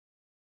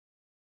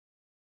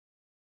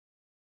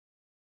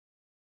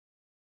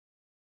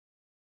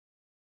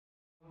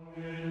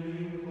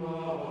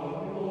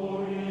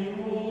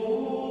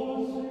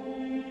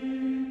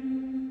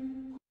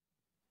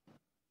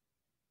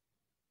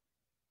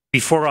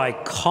Before I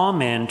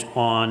comment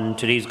on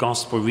today's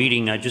gospel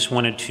reading, I just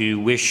wanted to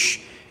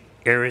wish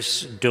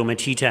Eris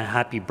Domitita a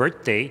happy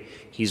birthday.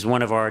 He's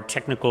one of our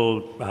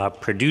technical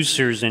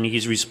producers, and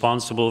he's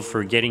responsible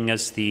for getting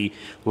us the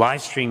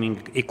live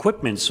streaming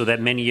equipment so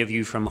that many of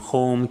you from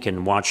home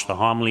can watch the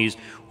homilies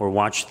or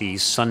watch the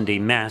Sunday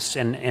Mass.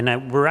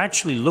 We're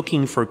actually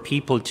looking for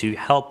people to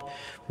help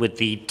with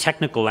the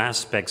technical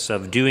aspects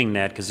of doing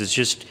that, because it's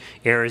just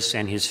Eris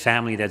and his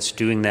family that's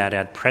doing that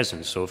at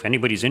present. So if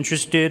anybody's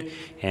interested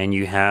and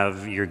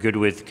you're good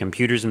with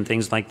computers and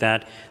things like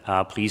that,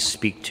 please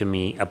speak to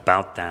me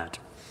about that.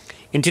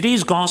 In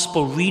today's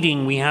gospel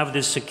reading, we have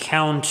this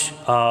account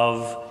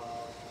of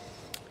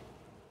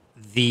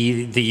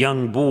the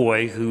young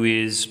boy who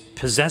is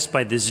possessed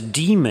by this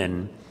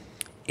demon,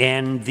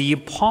 and the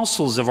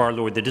apostles of our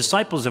Lord, the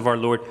disciples of our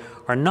Lord,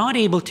 are not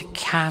able to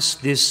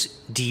cast this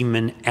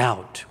demon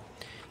out.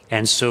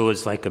 And so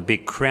it's like a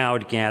big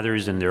crowd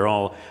gathers, and they're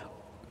all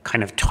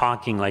kind of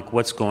talking like,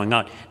 what's going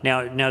on?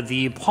 Now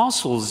the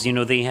apostles,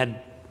 they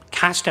had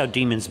cast out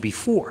demons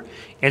before.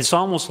 It's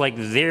almost like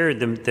they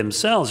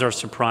themselves are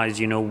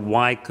surprised,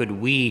 why could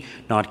we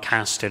not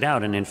cast it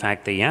out? And in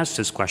fact, they asked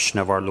this question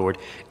of our Lord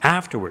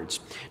afterwards.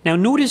 Now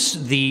notice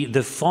the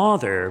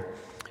Father,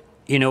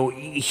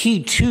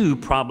 he too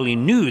probably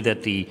knew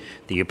that the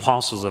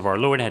apostles of our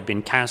Lord had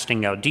been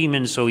casting out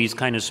demons, so he's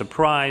kind of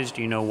surprised,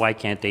 why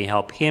can't they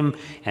help him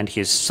and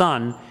his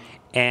son?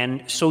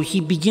 And so he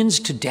begins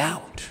to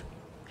doubt.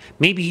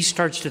 Maybe he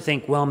starts to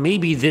think, well,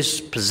 maybe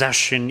this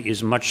possession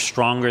is much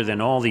stronger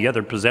than all the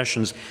other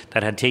possessions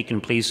that had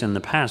taken place in the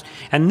past.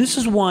 And this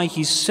is why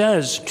he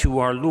says to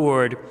our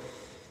Lord,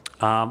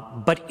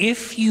 but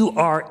if you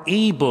are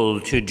able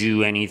to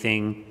do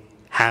anything,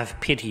 have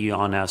pity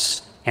on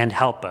us and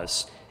help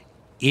us,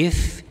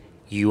 if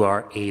you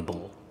are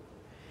able.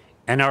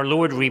 And our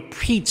Lord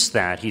repeats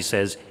that. He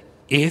says,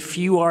 if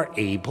you are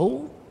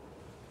able?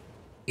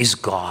 Is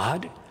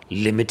God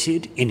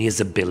limited in his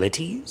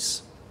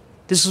abilities?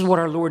 This is what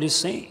our Lord is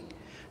saying.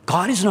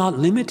 God is not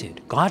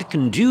limited. God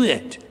can do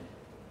it.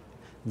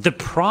 The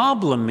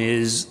problem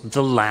is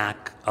the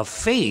lack of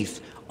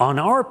faith on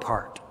our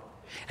part.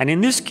 And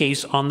in this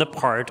case, on the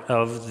part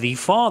of the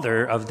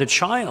father of the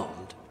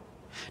child.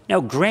 Now,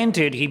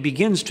 granted, he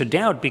begins to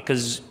doubt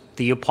because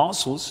the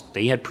apostles,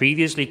 they had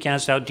previously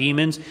cast out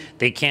demons.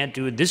 They can't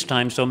do it this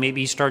time, so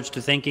maybe he starts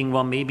to thinking,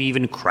 well, maybe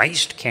even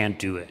Christ can't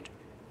do it.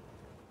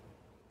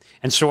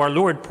 And so our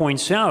Lord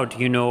points out,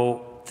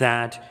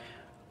 that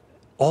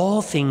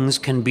all things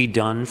can be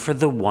done for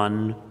the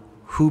one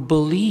who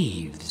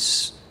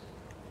believes.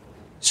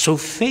 So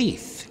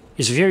faith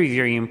is very,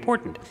 very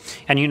important.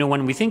 And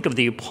when we think of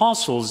the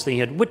apostles, they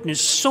had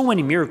witnessed so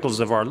many miracles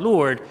of our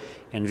Lord,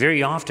 and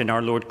very often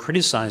our Lord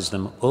criticized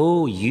them.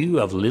 Oh, you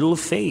of little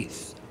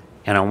faith.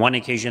 And on one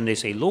occasion they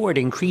say, Lord,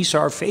 increase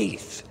our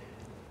faith.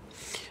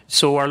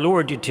 So our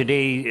Lord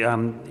today,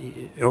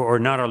 or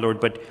not our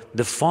Lord, but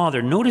the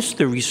Father, notice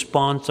the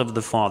response of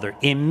the Father.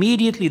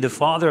 Immediately the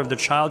father of the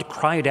child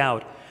cried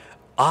out,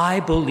 I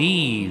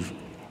believe,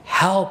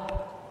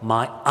 help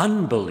my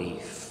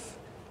unbelief.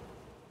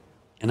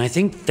 And I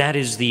think that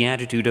is the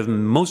attitude of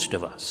most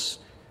of us.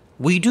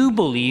 We do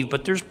believe,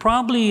 but there's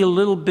probably a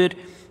little bit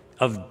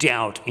of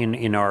doubt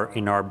in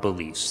our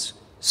beliefs.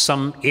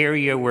 Some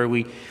area where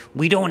we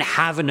don't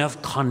have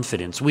enough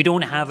confidence. We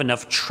don't have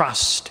enough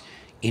trust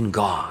in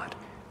God.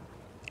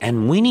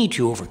 And we need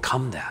to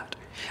overcome that.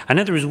 In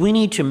other words, we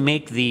need to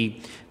make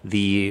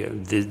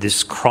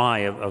this cry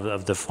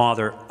of the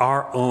Father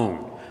our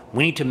own.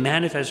 We need to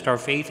manifest our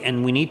faith,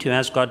 and we need to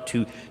ask God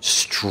to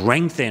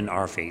strengthen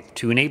our faith,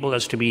 to enable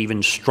us to be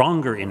even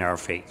stronger in our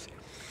faith.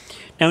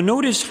 Now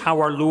notice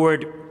how our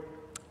Lord,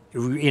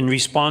 in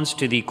response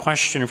to the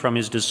question from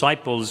his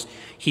disciples,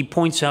 he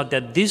points out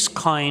that this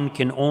kind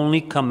can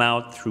only come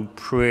out through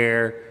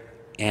prayer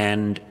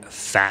and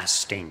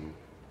fasting.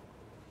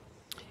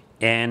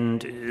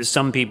 And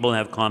some people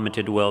have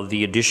commented, well,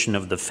 the addition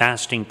of the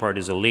fasting part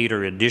is a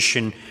later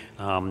addition.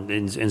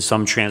 In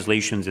some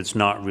translations, it's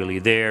not really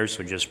there,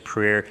 so just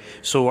prayer.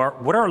 So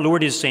what our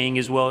Lord is saying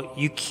is, well,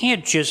 you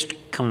can't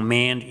just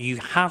command. You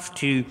have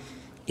to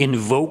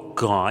invoke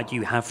God.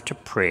 You have to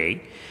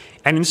pray.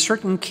 And in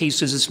certain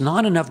cases, it's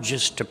not enough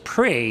just to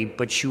pray,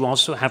 but you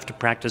also have to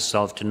practice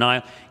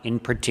self-denial, in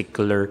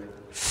particular,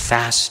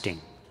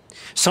 fasting.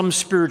 Some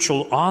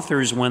spiritual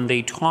authors, when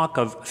they talk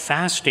of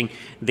fasting,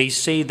 they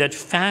say that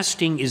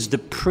fasting is the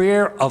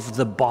prayer of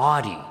the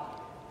body.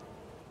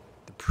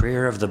 The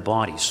prayer of the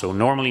body. So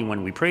normally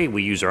when we pray,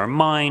 we use our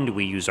mind,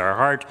 we use our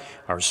heart,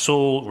 our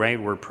soul,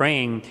 right? We're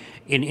praying.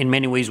 In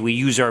many ways, we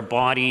use our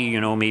body,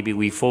 maybe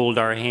we fold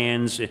our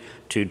hands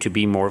to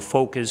be more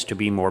focused, to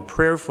be more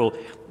prayerful,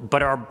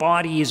 but our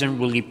body isn't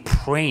really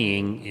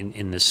praying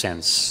in the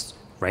sense,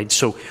 right?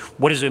 So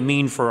what does it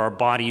mean for our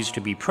bodies to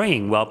be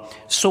praying? Well,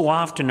 so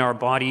often our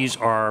bodies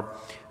are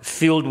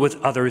filled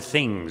with other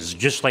things.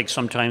 Just like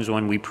sometimes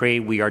when we pray,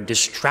 we are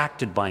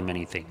distracted by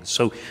many things.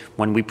 So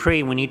when we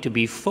pray, we need to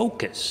be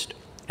focused.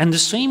 And the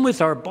same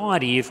with our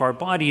body. If our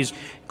body is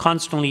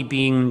constantly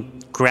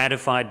being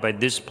gratified by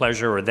this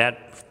pleasure or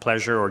that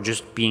pleasure, or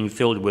just being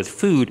filled with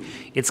food,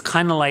 it's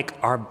kind of like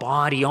our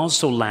body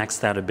also lacks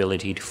that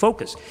ability to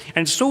focus.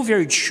 And it's so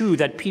very true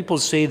that people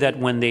say that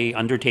when they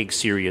undertake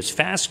serious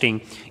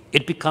fasting,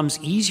 it becomes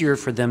easier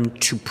for them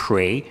to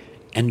pray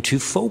and to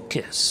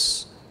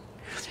focus.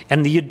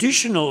 And the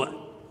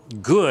additional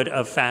good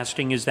of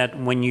fasting is that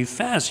when you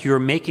fast, you're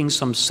making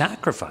some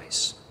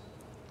sacrifice.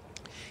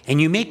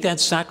 And you make that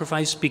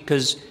sacrifice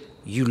because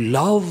you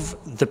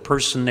love the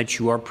person that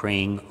you are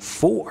praying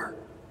for.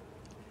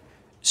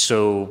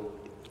 So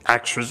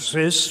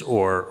exorcists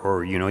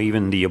or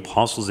even the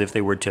apostles, if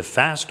they were to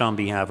fast on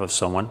behalf of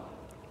someone,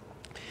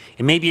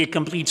 it may be a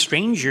complete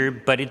stranger,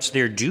 but it's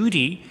their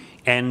duty.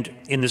 And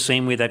in the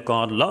same way that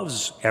God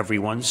loves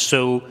everyone,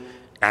 so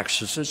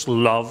exorcists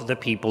love the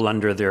people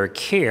under their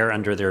care,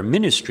 under their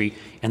ministry,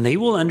 and they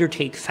will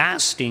undertake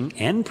fasting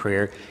and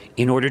prayer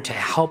in order to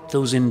help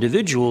those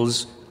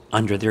individuals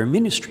under their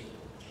ministry.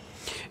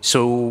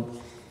 So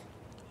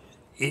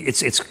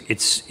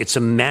it's a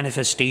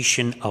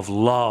manifestation of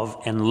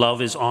love, and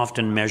love is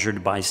often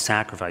measured by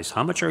sacrifice.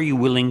 How much are you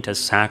willing to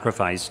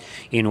sacrifice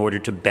in order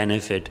to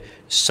benefit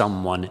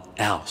someone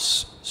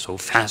else? So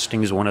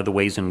fasting is one of the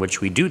ways in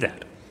which we do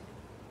that.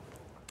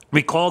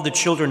 Recall the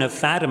children of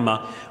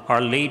Fatima.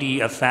 Our Lady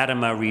of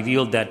Fatima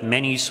revealed that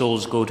many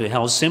souls go to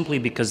hell simply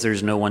because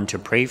there's no one to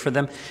pray for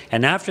them.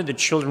 And after the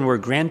children were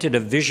granted a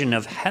vision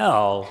of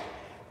hell,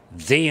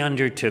 they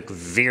undertook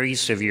very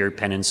severe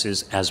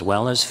penances as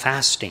well as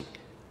fasting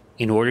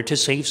in order to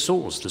save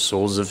souls, the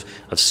souls of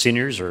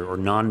sinners or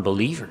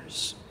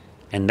non-believers.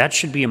 And that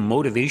should be a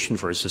motivation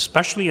for us,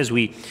 especially as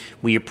we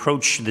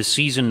approach the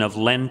season of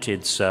Lent.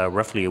 It's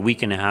roughly a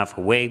week and a half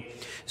away.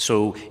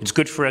 So it's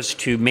good for us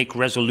to make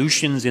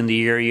resolutions in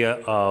the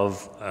area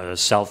of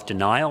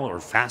self-denial or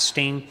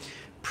fasting,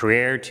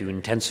 prayer, to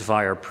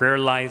intensify our prayer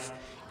life,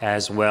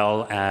 as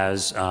well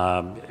as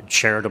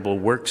charitable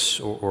works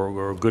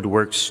or good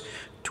works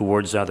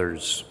towards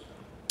others.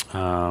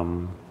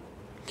 I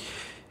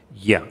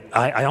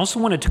also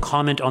wanted to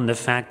comment on the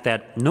fact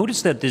that,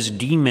 notice that this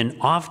demon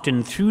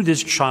often threw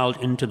this child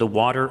into the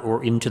water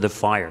or into the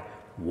fire.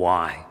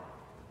 Why?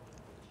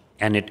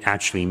 And it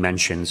actually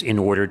mentions in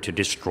order to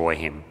destroy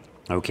him.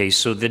 Okay,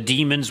 so the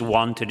demons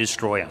want to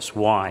destroy us.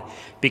 Why?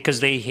 Because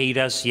they hate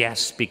us,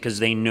 yes, because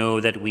they know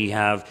that we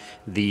have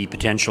the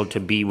potential to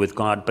be with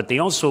God, but they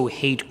also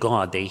hate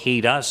God. They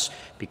hate us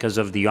because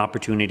of the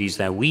opportunities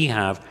that we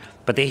have,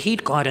 but they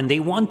hate God, and they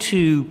want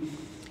to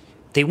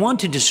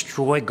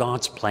destroy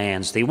God's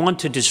plans. They want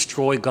to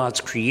destroy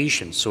God's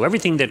creation. So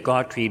everything that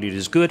God created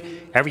is good.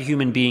 Every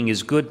human being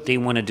is good. They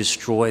want to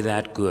destroy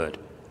that good.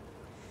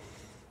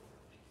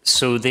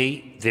 So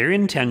their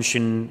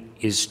intention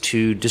is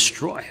to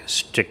destroy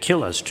us, to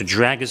kill us, to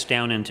drag us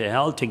down into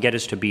hell, to get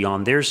us to be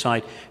on their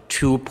side,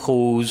 to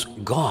oppose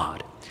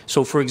God.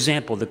 So, for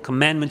example, the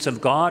commandments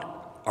of God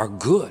are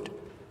good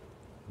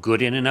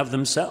in and of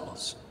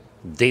themselves.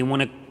 They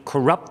want to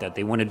corrupt that.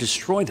 They want to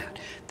destroy that.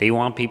 They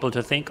want people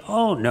to think,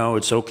 oh, no,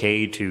 it's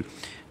okay to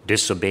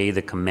disobey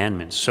the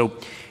commandments. So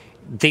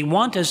they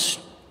want us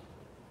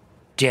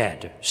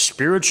dead,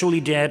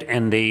 spiritually dead,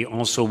 and they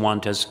also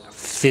want us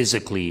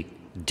physically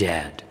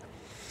dead.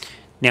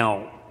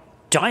 Now,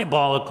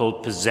 diabolical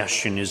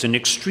possession is an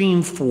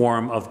extreme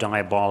form of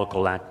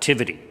diabolical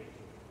activity.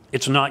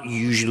 It's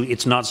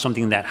not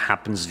something that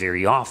happens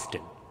very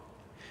often.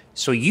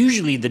 So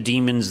usually the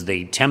demons,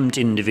 they tempt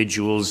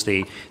individuals,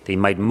 they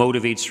might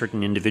motivate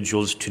certain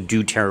individuals to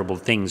do terrible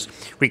things.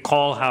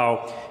 Recall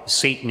how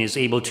Satan is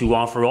able to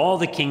offer all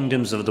the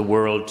kingdoms of the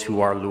world to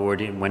our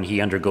Lord when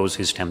he undergoes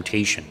his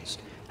temptations.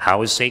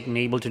 How is Satan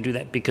able to do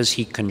that? Because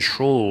he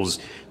controls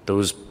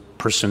those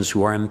persons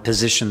who are in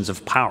positions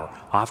of power.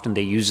 Often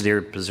they use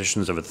their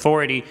positions of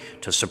authority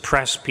to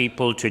suppress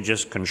people, to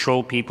just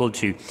control people,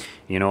 to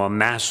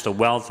amass the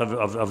wealth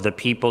of the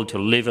people, to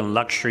live in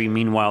luxury.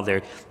 Meanwhile,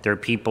 their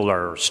people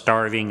are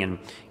starving and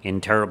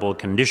in terrible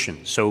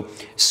conditions. So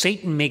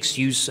Satan makes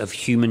use of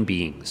human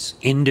beings,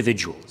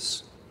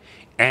 individuals.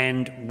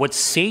 And what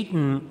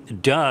Satan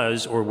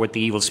does, or what the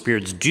evil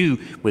spirits do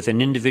with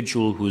an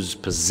individual who's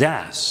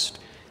possessed,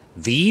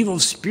 the evil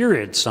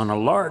spirits on a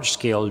large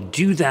scale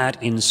do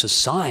that in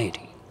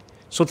society.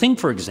 So think,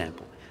 for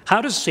example, how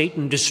does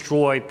Satan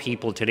destroy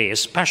people today,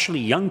 especially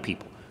young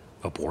people?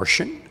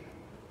 Abortion,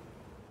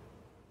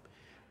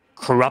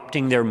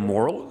 corrupting their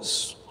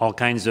morals, all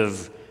kinds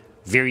of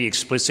very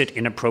explicit,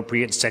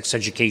 inappropriate sex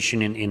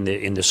education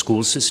in the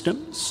school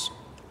systems,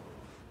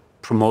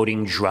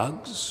 promoting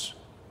drugs,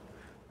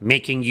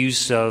 making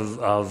use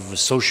of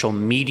social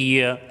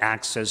media,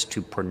 access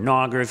to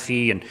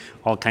pornography and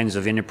all kinds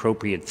of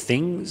inappropriate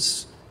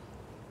things.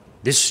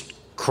 This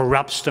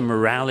corrupts the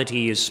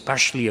morality,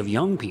 especially of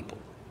young people.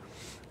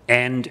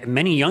 And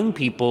many young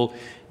people,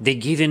 they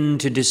give in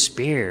to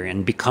despair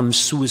and become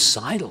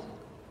suicidal.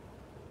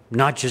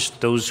 Not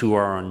just those who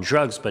are on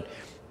drugs, but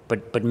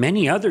but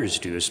many others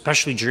do,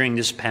 especially during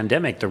this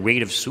pandemic. The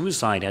rate of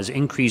suicide has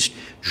increased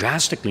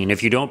drastically. And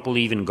if you don't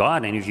believe in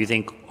God, and if you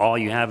think all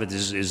you have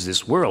is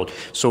this world,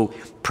 so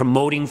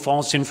promoting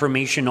false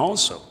information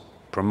also,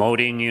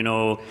 promoting,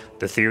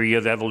 the theory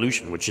of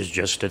evolution, which is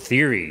just a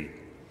theory,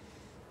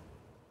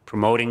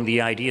 promoting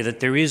the idea that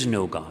there is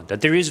no God,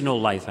 that there is no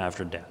life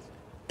after death,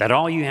 that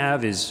all you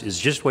have is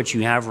just what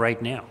you have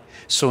right now.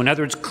 So in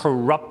other words,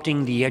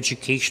 corrupting the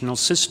educational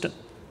system.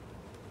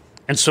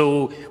 And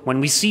so when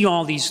we see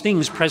all these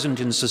things present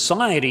in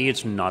society,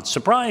 it's not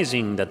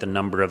surprising that the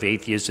number of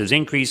atheists is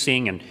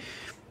increasing, and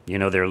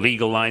they're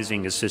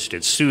legalizing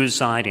assisted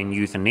suicide and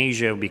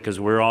euthanasia because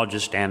we're all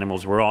just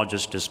animals, we're all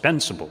just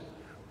dispensable.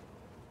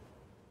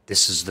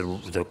 This is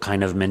the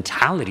kind of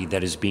mentality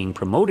that is being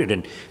promoted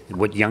and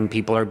what young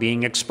people are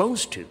being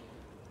exposed to.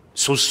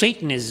 So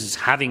Satan is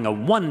having a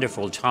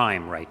wonderful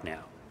time right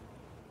now.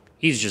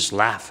 He's just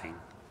laughing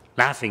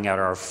at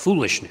our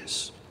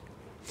foolishness.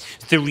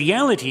 The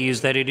reality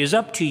is that it is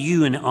up to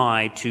you and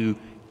I to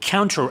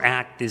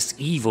counteract this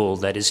evil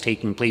that is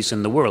taking place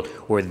in the world,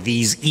 or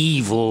these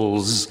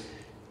evils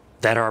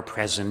that are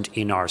present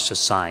in our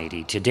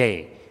society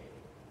today.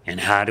 And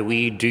how do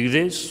we do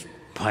this?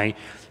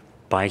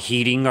 By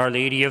heeding Our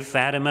Lady of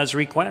Fatima's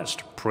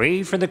request.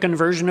 Pray for the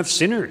conversion of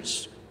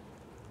sinners.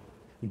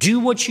 Do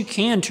what you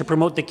can to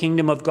promote the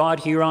kingdom of God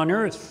here on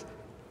earth.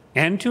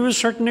 And to a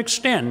certain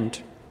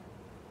extent,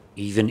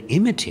 even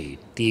imitate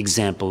the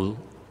example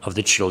of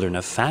the children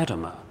of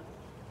Fatima,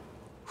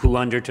 who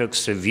undertook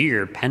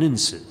severe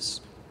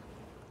penances.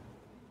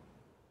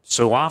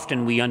 So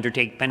often we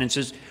undertake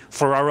penances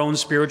for our own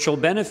spiritual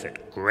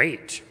benefit.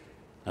 Great,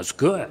 that's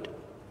good.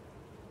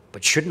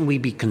 But shouldn't we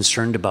be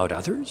concerned about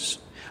others?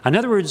 In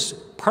other words,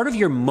 part of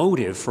your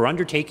motive for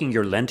undertaking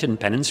your Lenten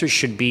penances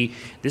should be,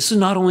 this is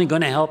not only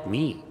going to help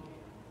me.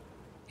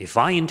 If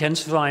I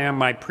intensify on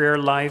my prayer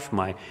life,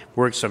 my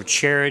works of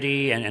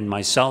charity, and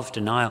my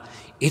self-denial,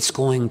 it's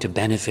going to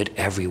benefit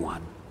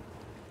everyone.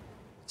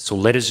 So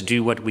let us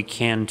do what we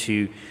can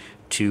to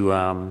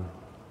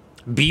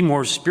be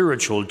more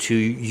spiritual, to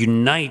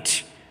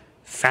unite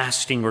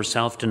fasting or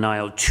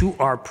self-denial to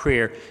our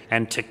prayer,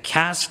 and to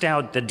cast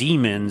out the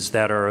demons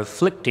that are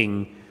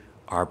afflicting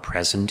our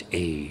present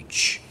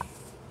age.